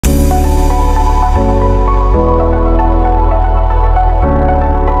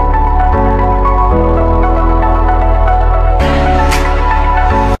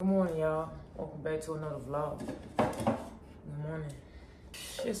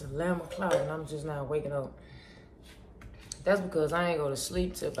It's 11 o'clock and I'm just now waking up. That's because I ain't go to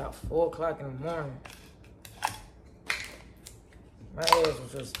sleep till about 4 o'clock in the morning. My ass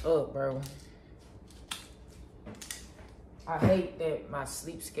was just up, bro. I hate that my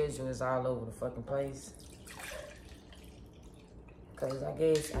sleep schedule is all over the fucking place. Cause I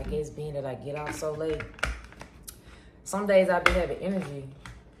guess being that I get out so late, some days I be having energy.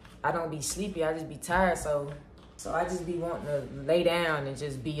 I don't be sleepy, I just be tired, so I just be wanting to lay down and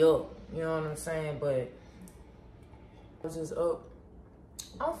just be up. You know what I'm saying? But I was just up.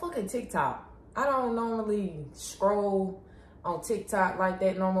 I'm fucking TikTok. I don't normally scroll on TikTok like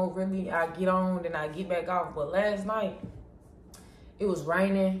that no more, really. I get on, then I get back off. But last night, it was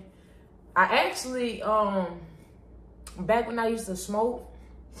raining. I actually, back when I used to smoke,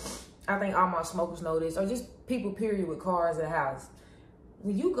 I think all my smokers know this, or just people, period, with cars at the house.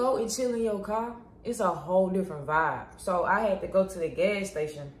 When you go and chill in your car, it's a whole different vibe. So I had to go to the gas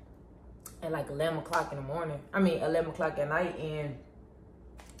station at like 11 o'clock in the morning. 11 o'clock at night, and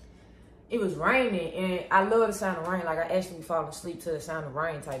it was raining, and I love the sound of rain. Like, I actually fall asleep to the sound of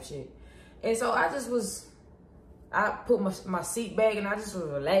rain type shit. And so I put my seat back, and I just was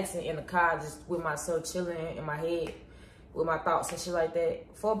relaxing in the car, just with myself chilling in my head with my thoughts and shit like that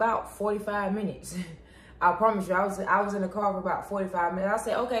for about 45 minutes. I promise you, I was in the car for about 45 minutes. I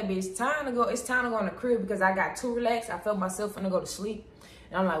said, okay, bitch, it's time to go in the crib because I got too relaxed. I felt myself finna go to sleep.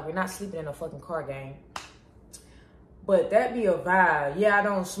 And I'm like, we're not sleeping in a fucking car, gang. But that be a vibe. Yeah, I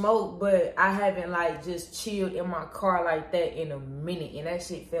don't smoke, but I haven't like just chilled in my car like that in a minute. And that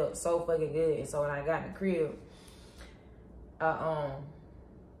shit felt so fucking good. And so when I got in the crib, I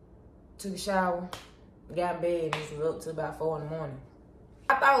took a shower, got in bed, and just was up to about 4 in the morning.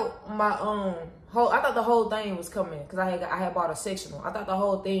 I thought I thought the whole thing was coming because I had bought a sectional. I thought the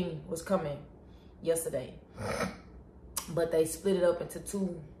whole thing was coming yesterday, but they split it up into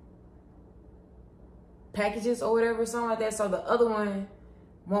 2 packages or whatever, something like that. So the other one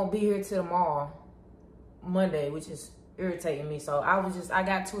won't be here till tomorrow, Monday, which is irritating me. So I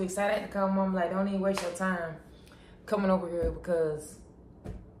got too excited to come. I'm like, don't even waste your time coming over here because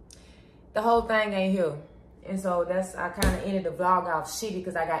the whole thing ain't here. And so I kind of ended the vlog off shitty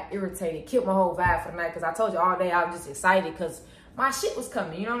because I got irritated, killed my whole vibe for the night because I told you all day I was just excited because my shit was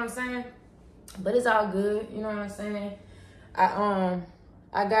coming, you know what I'm saying? But it's all good, you know what I'm saying?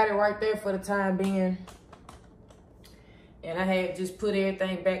 I got it right there for the time being. And I had just put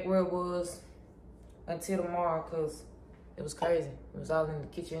everything back where it was until tomorrow because it was crazy. It was all in the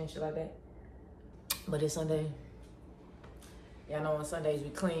kitchen and shit like that. But it's Sunday. Y'all know on Sundays we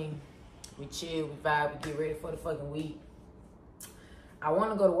clean, we chill, we vibe, we get ready for the fucking week. I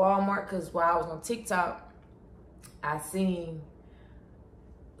want to go to Walmart because while I was on TikTok, I seen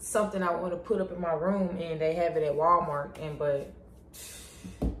something I want to put up in my room and they have it at Walmart. But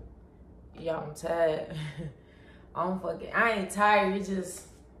y'all, I'm tired. I ain't tired. It's just,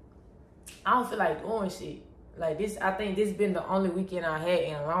 I don't feel like doing shit. Like this, I think this been the only weekend I had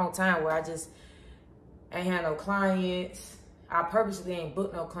in a long time where I just ain't had no clients. I purposely ain't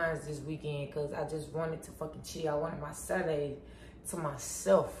booked no clients this weekend because I just wanted to fucking chill. I wanted my Saturday to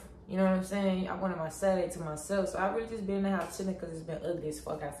myself. You know what I'm saying? I wanted my Saturday to myself. So I really just been in the house chilling because it's been ugly as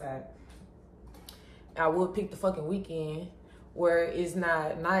fuck outside. I would pick the fucking weekend where it's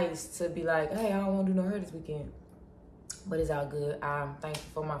not nice to be like, hey, I don't want to do no hair this weekend. But it's all good. I'm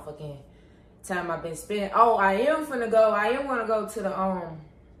thankful for my fucking time I've been spending. Oh, I am gonna go to the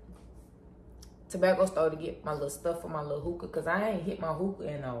tobacco store to get my little stuff for my little hookah because I ain't hit my hookah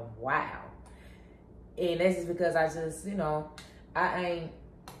in a while. And that's just because I just, you know, I ain't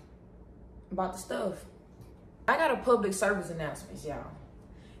bought the stuff. I got a public service announcement, y'all.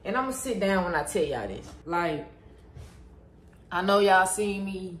 And I'm gonna sit down when I tell y'all this. Like, I know y'all see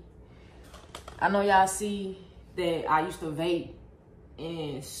me. I know y'all see that I used to vape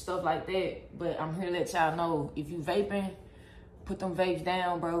and stuff like that. But I'm here to let y'all know, if you vaping, put them vapes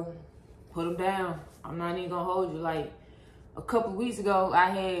down, bro. Put them down. I'm not even gonna hold you. Like, a couple weeks ago, you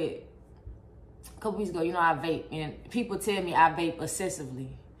know, I vape. And people tell me I vape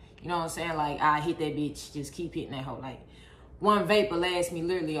excessively. You know what I'm saying? Like, I hit that bitch, just keep hitting that hoe. Like, one vape will last me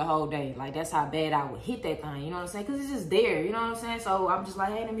literally a whole day. Like, that's how bad I would hit that thing. You know what I'm saying? Because it's just there. You know what I'm saying? So, I'm just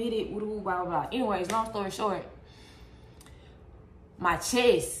like, hey, let me hit it. Woo, blah, blah, blah. Anyways, long story short, my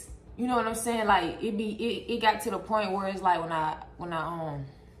chest, you know what I'm saying? Like, it got to the point where it's like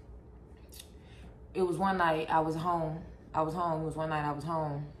it was one night I was home. It was one night I was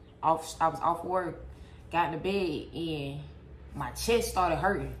home. I was off work, got in the bed, and my chest started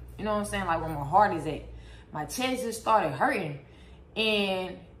hurting. You know what I'm saying? Like, where my heart is at. My chest just started hurting.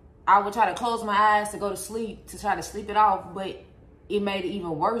 And I would try to close my eyes to go to sleep, to try to sleep it off, but it made it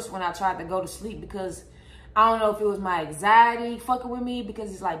even worse when I tried to go to sleep, because I don't know if it was my anxiety fucking with me,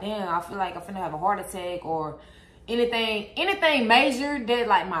 because it's like, damn, I feel like I'm finna have a heart attack or anything major that,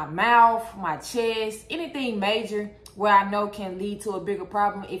 like my mouth, my chest, anything major where I know can lead to a bigger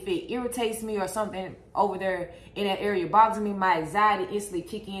problem. If it irritates me or something over there in that area bothers me, my anxiety instantly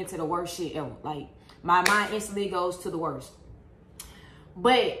kick into the worst shit ever. Like, my mind instantly goes to the worst.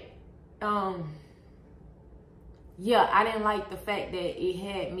 But, yeah, I didn't like the fact that it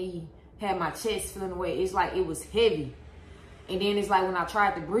had my chest feeling away. It's like it was heavy. And then it's like when I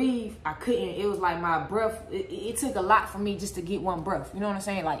tried to breathe, I couldn't. It was like my breath, it took a lot for me just to get one breath. You know what I'm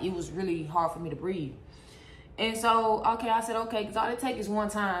saying? Like, it was really hard for me to breathe. And so, okay, I said, okay, because all it takes is one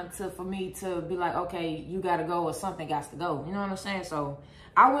time for me to be like, okay, you got to go or something got to go. You know what I'm saying? So,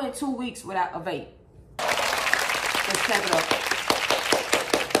 I went 2 weeks without a vape. Let's take it up.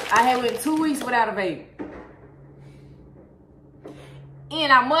 I had went 2 weeks without a vape.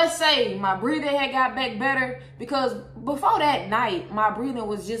 And I must say, my breathing had got back better, because before that night, my breathing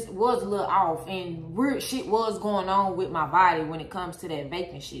was a little off, and weird shit was going on with my body when it comes to that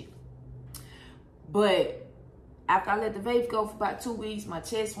vaping shit. But after I let the vape go for about 2 weeks, my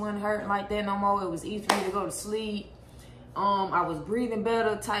chest wasn't hurting like that no more. It was easy for me to go to sleep. I was breathing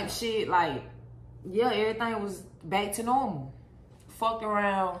better type shit. Like, yeah, everything was back to normal. Fucked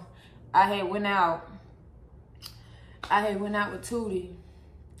around. I had went out with Tootie,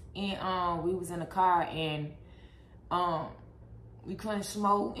 and we was in the car, and we couldn't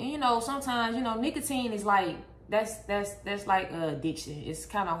smoke. And you know, sometimes, you know, nicotine is like that's like addiction. It's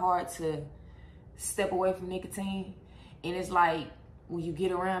kind of hard to step away from nicotine, and it's like when you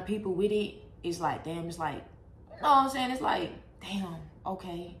get around people with it, it's like, damn, it's like, you know what I'm saying? It's like, damn,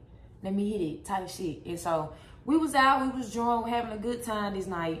 okay, let me hit it type shit. And so we was out, we was drunk, having a good time this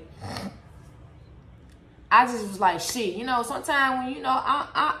night. I just was like, shit, you know, sometimes when, you know,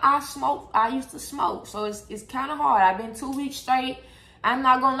 I smoke, I used to smoke. So it's kind of hard. I've been 2 weeks straight. I'm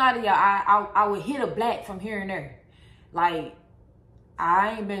not going to lie to y'all. I would hit a black from here and there. Like,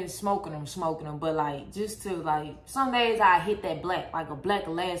 I ain't been smoking them. But, like, just to, like, some days I hit that black. Like, a black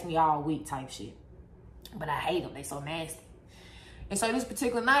will last me all week type shit. But I hate them. They so nasty. And so this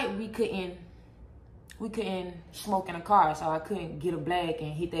particular night, we couldn't smoke in a car. So I couldn't get a black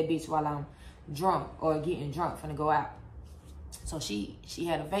and hit that bitch while I'm drunk or getting drunk finna go out. So she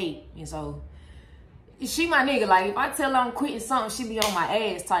had a vape, and so she my nigga. Like, if I tell her I'm quitting something, she be on my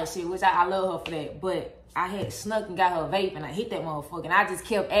ass type shit, which I love her for that. But I had snuck and got her a vape, and I hit that motherfucker, and I just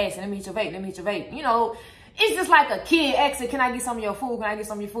kept asking, let me hit your vape, let me hit your vape. You know, it's just like a kid asking, can I get some of your food? Can I get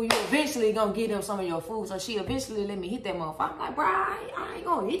some of your food? You eventually gonna get them some of your food. So she eventually let me hit that motherfucker. I'm like, bro, I ain't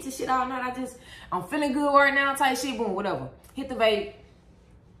gonna hit this shit all night. I'm feeling good right now type shit. Boom, whatever. Hit the vape.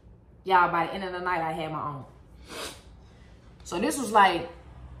 Y'all, by the end of the night, I had my own. So this was like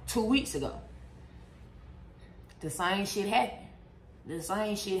 2 weeks ago. The same shit happened. You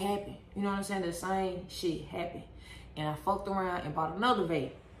know what I'm saying? The same shit happened. And I fucked around and bought another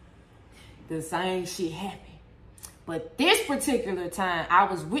vape. The same shit happened. But this particular time, I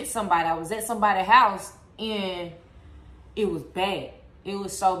was with somebody. I was at somebody's house, and it was bad. It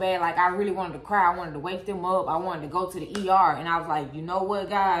was so bad. Like, I really wanted to cry. I wanted to wake them up. I wanted to go to the ER. And I was like, you know what,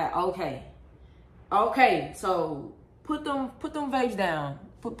 God? Okay. So put them vapes down.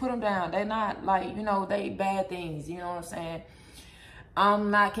 Put them down. They're not, like, you know, they bad things. You know what I'm saying? I'm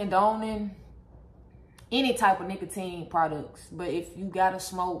not condoning any type of nicotine products. But if you gotta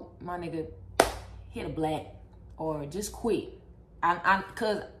smoke, my nigga, hit a black or just quit.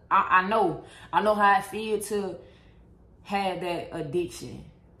 Cause I know how I feel to had that addiction,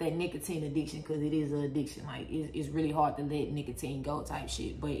 that nicotine addiction, because it is an addiction. Like, it's really hard to let nicotine go type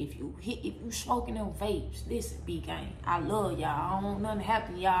shit. But if you smoking them vapes, listen, B-Gang, I love y'all. I don't want nothing to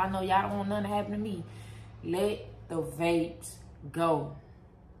happen to y'all. I know y'all don't want nothing to happen to me. Let the vapes go.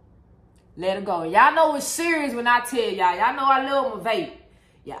 Let it go. Y'all know it's serious when I tell y'all. Y'all know I love my vape.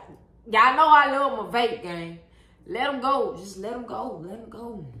 Y'all know I love my vape, gang. Let them go. Just let them go. Let them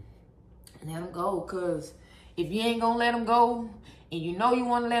go. Let them go, because if you ain't gonna let them go, and you know you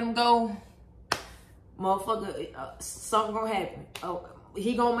want to let them go, motherfucker, something gonna happen. Oh,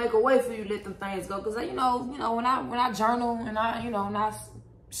 he gonna make a way for you to let them things go. Cause you know, when I journal and I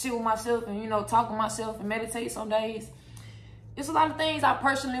sit with myself and talk to myself and meditate some days, it's a lot of things I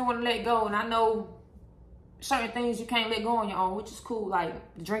personally want to let go, and I know certain things you can't let go on your own, which is cool. Like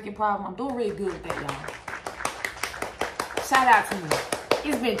the drinking problem, I'm doing really good with that, y'all. Shout out to me.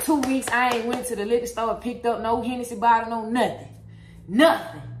 It's been 2 weeks. I ain't went to the liquor store and picked up no Hennessy bottle, no nothing.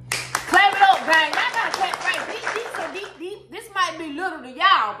 Nothing. Clap it up, gang. Y'all gotta clap right. This might be little to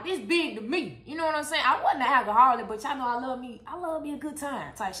y'all, but it's big to me. You know what I'm saying? I wasn't an alcoholic, but y'all know I love me a good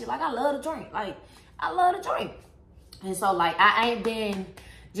time type shit. Like, I love to drink. Like, I love to drink. And so, like, I ain't been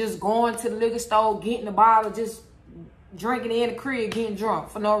just going to the liquor store, getting the bottle, just drinking in the crib, getting drunk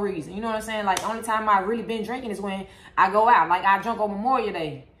for no reason. You know what I'm saying? Like, the only time I really been drinking is when I go out. Like, I drunk on Memorial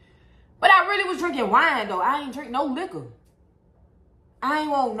Day. But I really was drinking wine, though. I ain't drink no liquor. I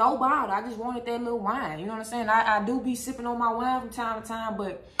ain't want no bottle. I just wanted that little wine. You know what I'm saying? I do be sipping on my wine from time to time,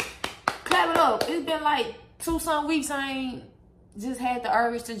 but clap it up. It's been like 2-some weeks I ain't just had the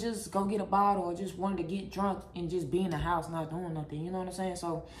urge to just go get a bottle or just wanted to get drunk and just be in the house not doing nothing. You know what I'm saying?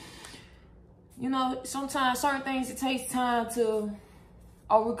 So, you know, sometimes certain things, it takes time to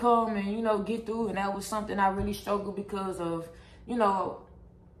overcome and, you know, get through. And that was something I really struggled because of, you know,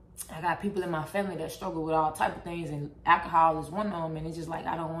 I got people in my family that struggle with all type of things, and alcohol is one of them. And it's just like,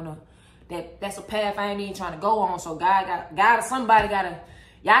 I don't want to, that's a path I ain't even trying to go on. So God or somebody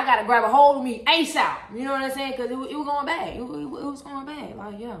y'all gotta grab a hold of me ASAP. You know what I'm saying? Because it was going bad. It was going bad.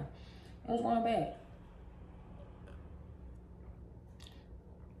 Like, yeah, it was going bad.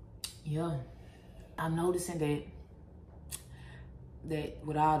 Yeah, I'm noticing that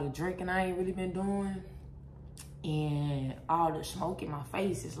with all the drinking I ain't really been doing, and all the smoke in my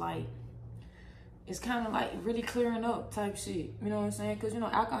face, is like, it's kind of like really clearing up type shit. You know what I'm saying? Because, you know,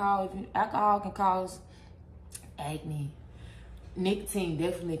 alcohol can cause acne. Nicotine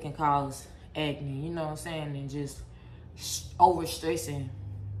definitely can cause acne. You know what I'm saying? And just overstressing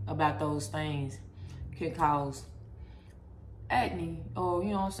about those things can cause acne, or, you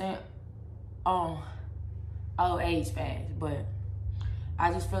know what I'm saying, old age fast. But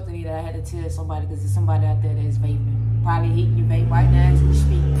I just felt the need that I had to tell somebody, because there's somebody out there that's vaping. Probably hitting your vape right now as we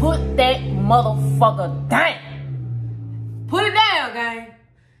speak. Put that motherfucker down. Put it down, gang.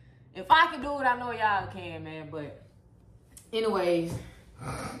 If I can do it, I know y'all can, man. But anyways,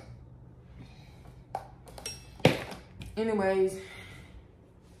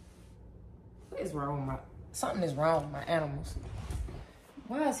 what is wrong with something is wrong with my animals.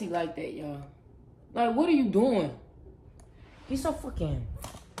 Why is he like that, y'all? Like, what are you doing? He's so fucking...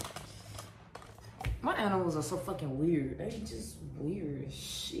 My animals are so fucking weird. They just weird as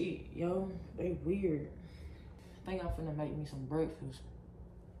shit, yo. They weird. I think I'm finna make me some breakfast.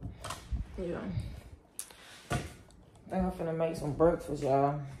 Yeah. I think I'm finna make some breakfast,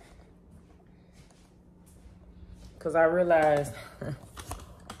 y'all. Cause I realized I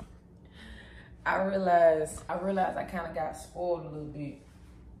kind of got spoiled a little bit.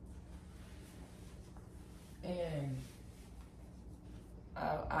 And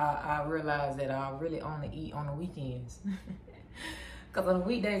I realized that I really only eat on the weekends. Because on the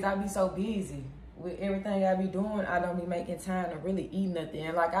weekdays, I be so busy with everything I be doing. I don't be making time to really eat nothing.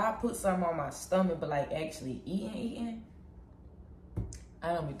 And like, I put something on my stomach, but like actually eating,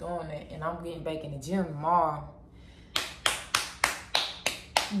 I don't be doing that. And I'm getting back in the gym tomorrow.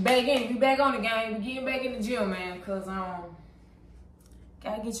 Be back on the game. We getting back in the gym, man. Because,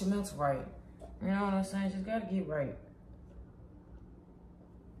 gotta get your mental right. You know what I'm saying? Just gotta get right.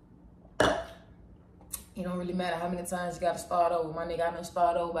 It don't really matter how many times you gotta start over. My nigga, I done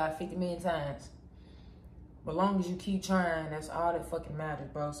start over about 50 million times. But long as you keep trying, that's all that fucking matters,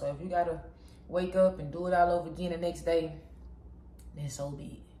 bro. So if you gotta wake up and do it all over again the next day, then so be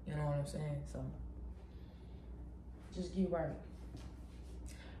it. You know what I'm saying? So just get right.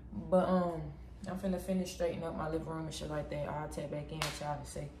 But I'm finna finish straightening up my living room and shit like that. I'll tap back in with y'all to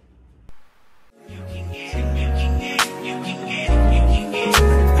say. You can get it, you can get it, you can get it, you can get it.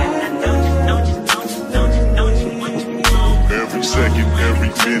 Every second, every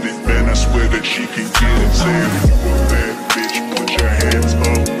minute, man, I swear that she can get it. Saying, bad bitch, put your hands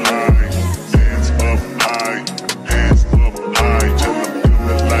up high, hands up high, hands up high. Tell them turn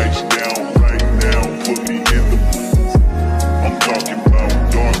the lights down right now, put me in the mood. I'm talking about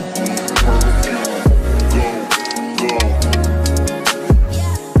dark perfume, go.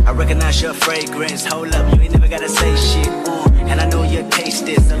 I recognize your fragrance, hold up, you ain't never gotta say shit, and I know your taste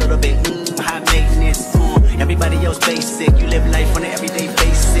is a little bit, high maintenance, everybody else basic, you live life on an everyday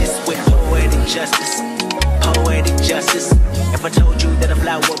basis, with poetic justice, if I told you that a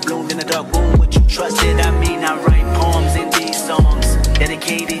flower bloomed in a dark room, would you trust it? I mean, I write poems in these songs,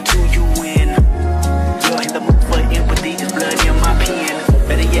 dedicated to you, when you're in the mood for empathy, is blood in my pen,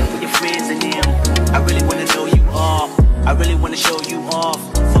 better yet with your friends and them, I really wanna know you all, I really wanna show you off.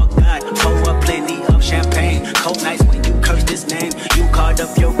 Fuck God, pour up plenty of champagne. Cold nights when you curse this name. You called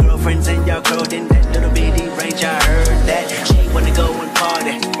up your girlfriends and y'all curled in that little bitty range. I heard that she wanna go and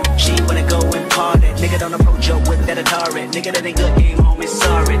party. She wanna go and party. Nigga, don't approach her with that Atari. Nigga, that ain't good game, homie.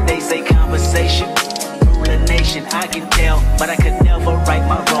 Sorry, they say conversation rule a nation. conversation, I can tell. But I could never right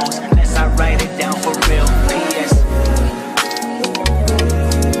my wrongs unless I write it down for real. P.S.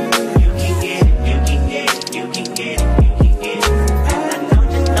 You can get it, you can get it, you can get it, you can get it. And I know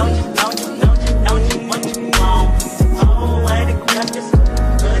just what you want. Oh, what it got this,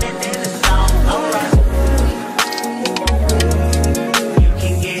 put it in the song, alright. You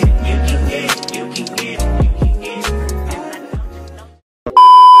can get it, you can get it, you can get it, you can get it. And I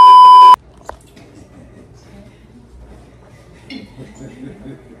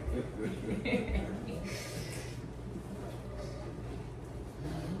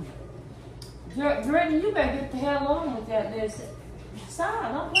know Brittany, you better get the hell on with that. This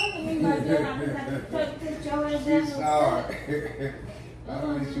stop, don't play with me like that. I'm gonna put your ass down. Sorry. I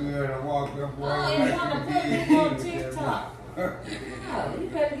don't want you to walk up Oh, you wanna put me on TikTok? Oh, you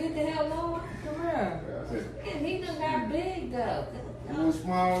better get the hell on. Come here. And he done got big though. It was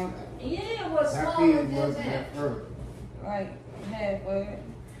small. Yeah, it was How small big as was that. that first? Like halfway.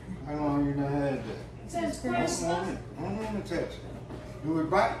 How long you done had that? Since I don't Christmas. want it. I don't want to touch it. Do it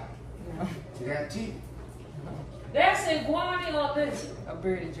bite. You got teeth. That's iguana or this? A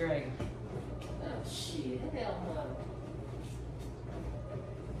bearded dragon. Oh shit, hell no.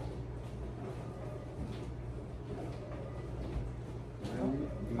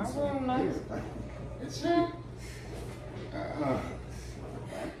 My room nice. It's Hmm?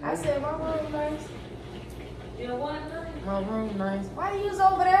 I said my room nice. Yeah, what nice? My room nice. Why do you use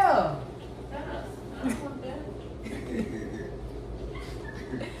over there?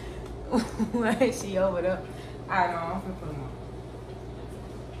 Why is she over there? I know, I'm gonna put them on.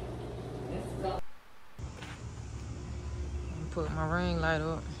 Let's go. Put my ring light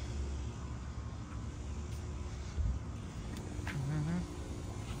up.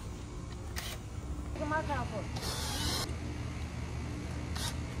 Look at my comfort.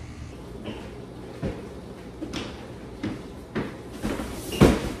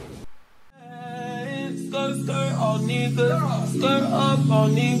 Skirt all niggas, skirt up all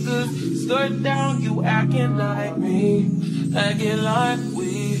niggas, skirt down, you acting like me, acting like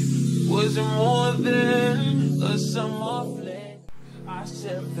we wasn't more than a summer fling. I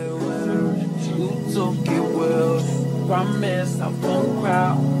said farewell, you took it well, promise I won't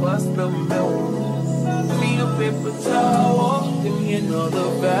cry, bust the milk. Give me a paper towel, give me another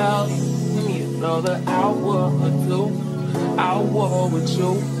valley, give me another hour or two, hour with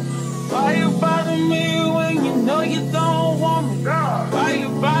you. Why you bother me when you know you don't want me? Why you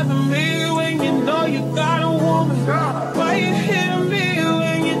bother me when you know you got a woman? Why you hit me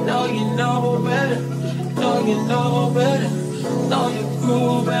when you know better? Know you know better. Know you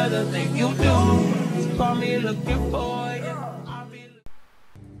grew better than you do. Just call me looking for you.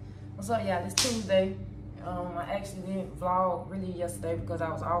 What's up, y'all? It's Tuesday. I actually didn't vlog really yesterday because I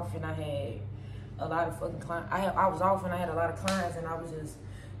was off and I had a lot of fucking clients. I was off and I had a lot of clients and I was just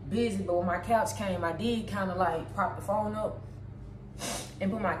busy, but when my couch came, I did kind of like prop the phone up and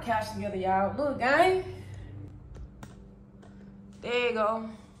put my couch together, y'all. Look, gang. There you go.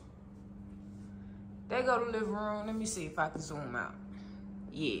 There go the living room. Let me see if I can zoom out.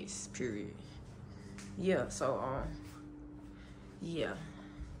 Yes, period. Yeah, so, yeah.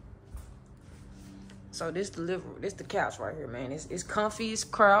 So this the couch right here, man. It's comfy, it's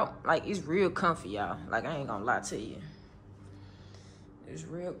crowd. Like, it's real comfy, y'all. Like, I ain't gonna lie to you. It's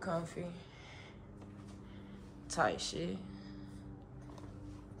real comfy. Tight shit.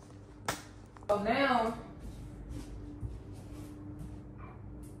 So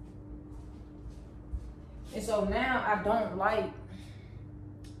now, I don't like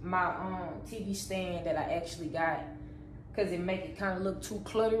my TV stand that I actually got because it make it kind of look too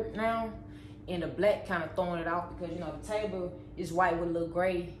cluttered now. And the black kind of throwing it off because, you know, the table is white with little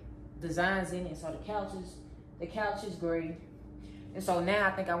gray designs in it. So the couch is gray. And so now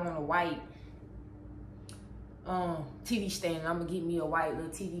I think I want a white TV stand. And I'm gonna get me a white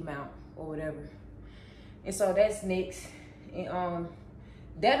little TV mount or whatever. And so that's next. And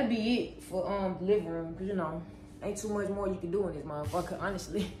that'll be it for the living room, cause you know, ain't too much more you can do in this motherfucker,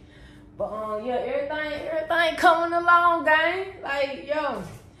 honestly. But yeah, everything coming along, gang. Like, yo,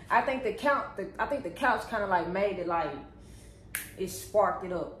 I think the couch kind of like made it like it sparked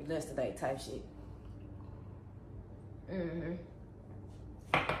it up yesterday type shit.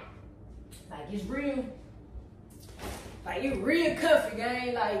 Like it's real comfy,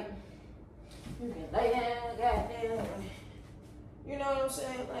 gang. Like you can lay down, goddamn. You know what I'm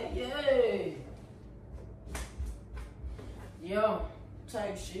saying? Like, yeah. Yo,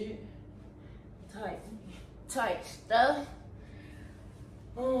 type shit. Type stuff.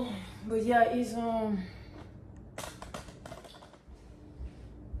 But yeah, it's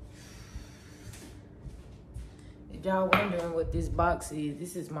If y'all wondering what this box is,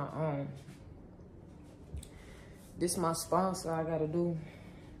 this is my this is my sponsor I gotta do.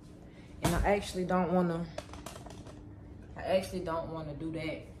 And I actually don't wanna do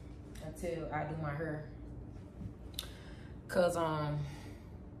that until I do my hair. Cause I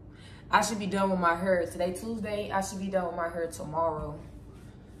should be done with my hair today, Tuesday. I should be done with my hair tomorrow.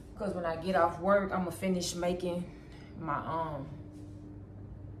 Cause when I get off work, I'm gonna finish making my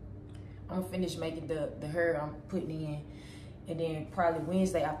I'm gonna finish making the hair I'm putting in, and then probably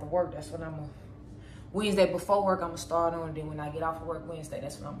Wednesday after work, that's when Wednesday before work I'm gonna start on. And then when I get off of work Wednesday,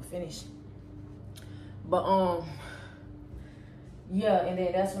 that's when I'm gonna finish. But yeah, and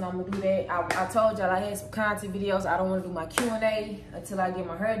then that's when I'm gonna do that. I told y'all I had some content videos. I don't want to do my Q&A until I get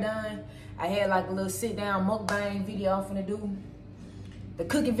my hair done. I had like a little sit down mukbang video I'm finna do. The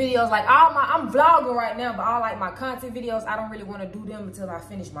cooking videos, like I'm vlogging right now, but all like my content videos, I don't really want to do them until I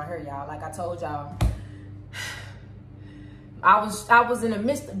finish my hair, y'all. Like I told y'all, I was in the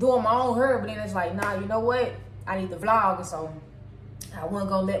midst of doing my own hair, but then it's like, nah, you know what? I need to vlog, and so I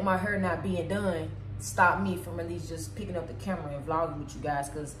wasn't gonna let my hair not being done stop me from at least just picking up the camera and vlogging with you guys,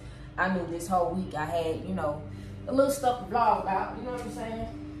 because I knew this whole week I had, you know, a little stuff to vlog about. You know what I'm saying?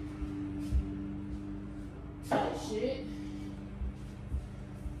 Shit.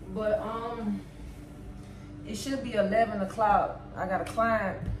 But it should be 11 o'clock. I got a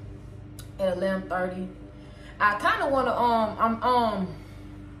client at 11:30. I kind of want to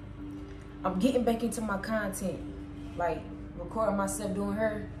I'm getting back into my content, like recording myself doing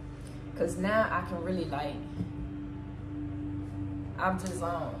hair, cause now I can really like, I'm just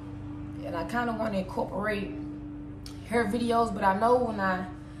and I kind of want to incorporate hair videos. But I know when I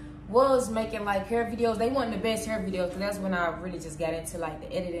was making like hair videos, they weren't the best hair videos, because that's when I really just got into like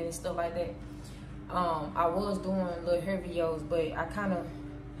the editing and stuff like that. I was doing little hair videos, but I kind of,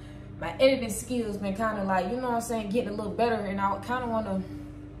 my editing skills been kind of like, you know what I'm saying, getting a little better, and I kind of want to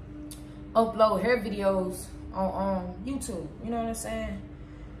upload hair videos on YouTube. You know what I'm saying?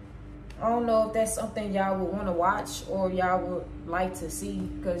 I don't know if that's something y'all would want to watch or y'all would like to see,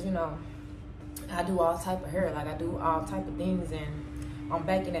 because you know I do all type of hair, like I do all type of things, and I'm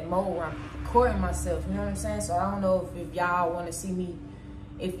back in that mode where I'm recording myself, you know what I'm saying? So I don't know if y'all want to see me,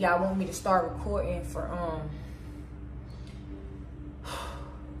 if y'all want me to start recording for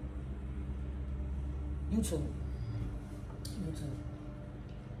YouTube.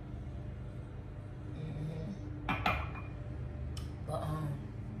 But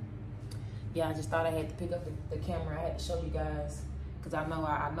yeah, I just thought I had to pick up the camera. I had to show you guys, because I know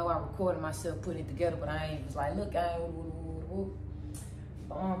I recorded myself putting it together, but I ain't was like, look, I ain't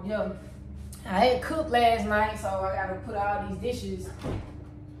yeah, I had cooked last night, so I gotta put all these dishes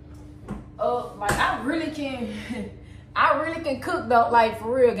up. Like I really can cook though, like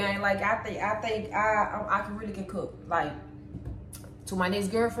for real, gang. Like I think I really can cook. Like to my next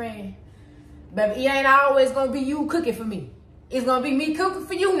girlfriend, baby, it ain't always gonna be you cooking for me. It's gonna be me cooking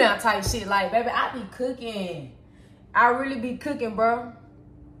for you now, type shit. Like baby, I be cooking. I really be cooking, bro.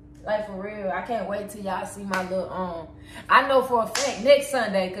 Like for real, I can't wait till y'all see my little I know for a fact next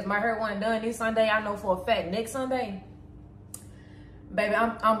Sunday, because my hair wasn't done this Sunday. I know for a fact next Sunday, baby,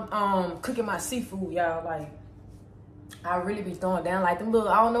 I'm cooking my seafood, y'all. Like I really be throwing down like them little,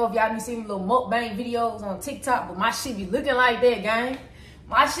 I don't know if y'all be seeing little mukbang videos on TikTok, but my shit be looking like that, gang.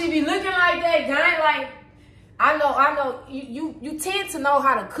 My shit be looking like that, gang. Like I know you tend to know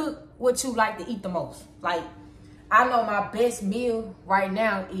how to cook what you like to eat the most. Like I know my best meal right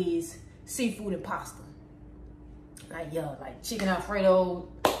now is seafood and pasta. Like, yo, like chicken Alfredo,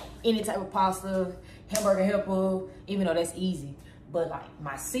 any type of pasta, hamburger helper, even though that's easy. But like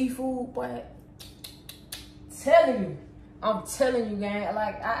my seafood, boy, I'm telling you, gang.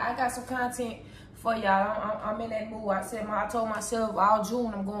 Like I got some content for y'all. I'm in that mood. I told myself all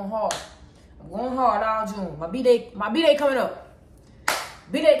June I'm going hard. I'm going hard all June. My B-Day coming up.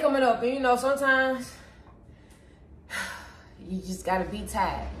 B-Day coming up, and you know sometimes you just gotta be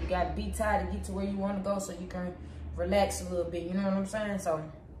tired. You gotta be tired to get to where you want to go, so you can relax a little bit. You know what I'm saying? So,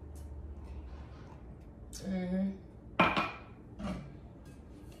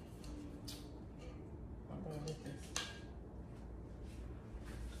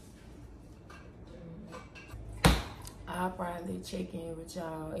 I'll probably check in with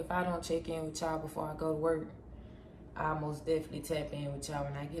y'all. If I don't check in with y'all before I go to work, I'll most definitely tap in with y'all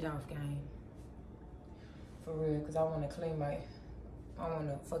when I get off game. For real, because I want to clean my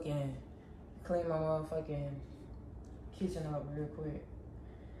motherfucking kitchen up real quick.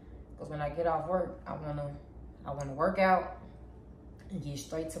 Because when I get off work, I want to work out and get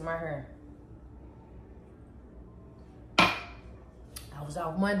straight to my hair. I was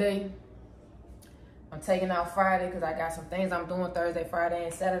off Monday. I'm taking out Friday because I got some things I'm doing Thursday, Friday,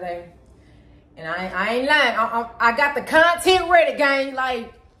 and Saturday. And I ain't lying. I got the content ready, gang.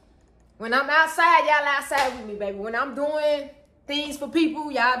 Like, when I'm outside, y'all outside with me, baby. When I'm doing things for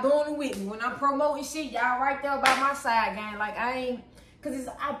people, y'all doing it with me. When I'm promoting shit, y'all right there by my side, gang. Like, I ain't, because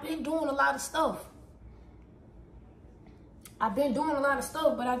I've been doing a lot of stuff. I've been doing a lot of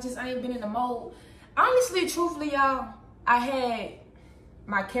stuff, but I ain't been in the mode. Honestly, truthfully, y'all,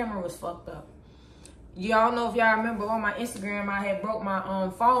 my camera was fucked up. Y'all know if y'all remember on my Instagram, I had broke my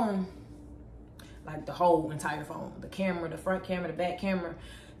phone. Like the whole entire phone. The camera, the front camera, the back camera.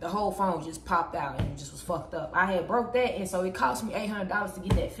 The whole phone just popped out and just was fucked up. I had broke that, and so it cost me $800 to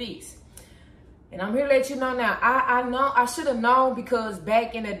get that fixed. And I'm here to let you know now. I know I should have known, because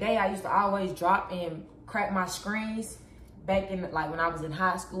back in the day, I used to always drop and crack my screens. Back in, like, when I was in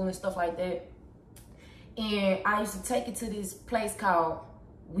high school and stuff like that. And I used to take it to this place called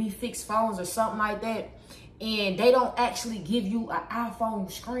We Fix Phones or something like that. And they don't actually give you an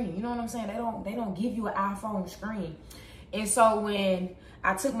iPhone screen. You know what I'm saying? They don't give you an iPhone screen. And so when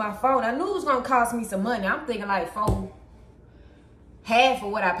I took my phone, I knew it was gonna cost me some money. I'm thinking like half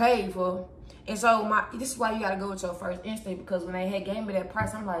of what I paid for. And so this is why you gotta go with your first instinct, because when they had gave me that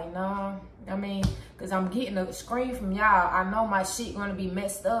price, I'm like, no. I mean, because I'm getting a screen from y'all. I know my shit gonna be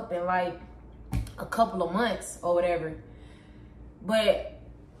messed up in like a couple of months or whatever. But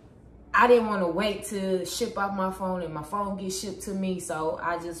I didn't want to wait to ship off my phone and my phone get shipped to me. So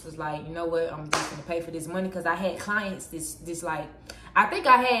I just was like, you know what? I'm just gonna pay for this money, because I had clients this like, I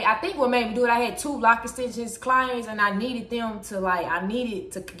think what made me do it, I had 2 lock extensions clients, and I needed them to, like, I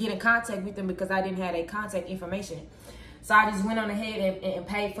needed to get in contact with them because I didn't have their contact information. So I just went on ahead and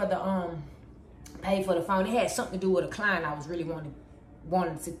paid for the phone. It had something to do with a client I was really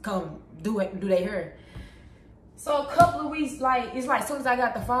wanting to come do their hair. So a couple of weeks, like, it's like as soon as I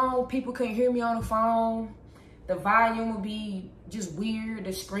got the phone, people couldn't hear me on the phone. The volume would be just weird.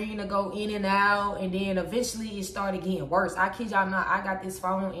 The screen would go in and out. And then eventually it started getting worse. I kid y'all not, I got this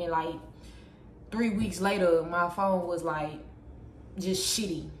phone, and like 3 weeks later, my phone was like just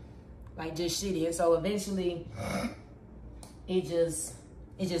shitty. Like just shitty. And so eventually it just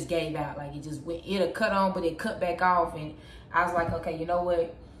gave out. Like it just went, it'll cut on, but it cut back off. And I was like, okay, you know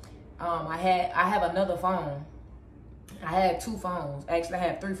what? I have another phone. I had 2 phones. Actually, I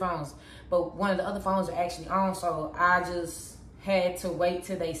have 3 phones. But one of the other phones are actually on. So I just had to wait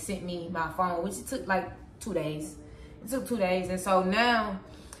till they sent me my phone, which it took like 2 days. It took 2 days. And so now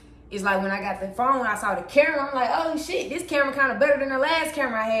it's like when I got the phone, I saw the camera. I'm like, oh shit, this camera kind of better than the last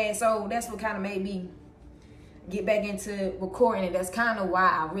camera I had. So that's what kind of made me get back into recording. And that's kind of why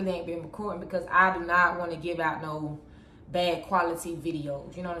I really ain't been recording, because I do not want to give out no bad quality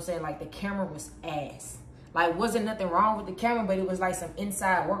videos. You know what I'm saying? Like the camera was ass. Like, wasn't nothing wrong with the camera, but it was like some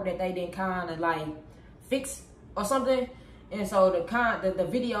inside work that they didn't kind of like fix or something. And so the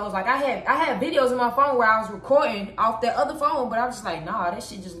videos, like I had videos in my phone where I was recording off that other phone, but I was just like, nah, that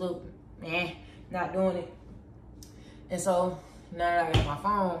shit just look, not doing it. And so now that I got my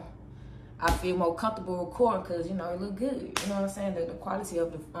phone, I feel more comfortable recording, because, you know, it look good. You know what I'm saying? The quality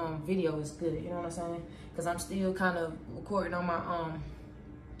of the video is good. You know what I'm saying? Because I'm still kind of recording on my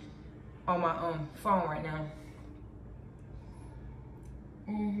phone right now.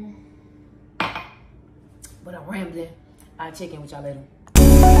 But I'm rambling. I'll check in with y'all later.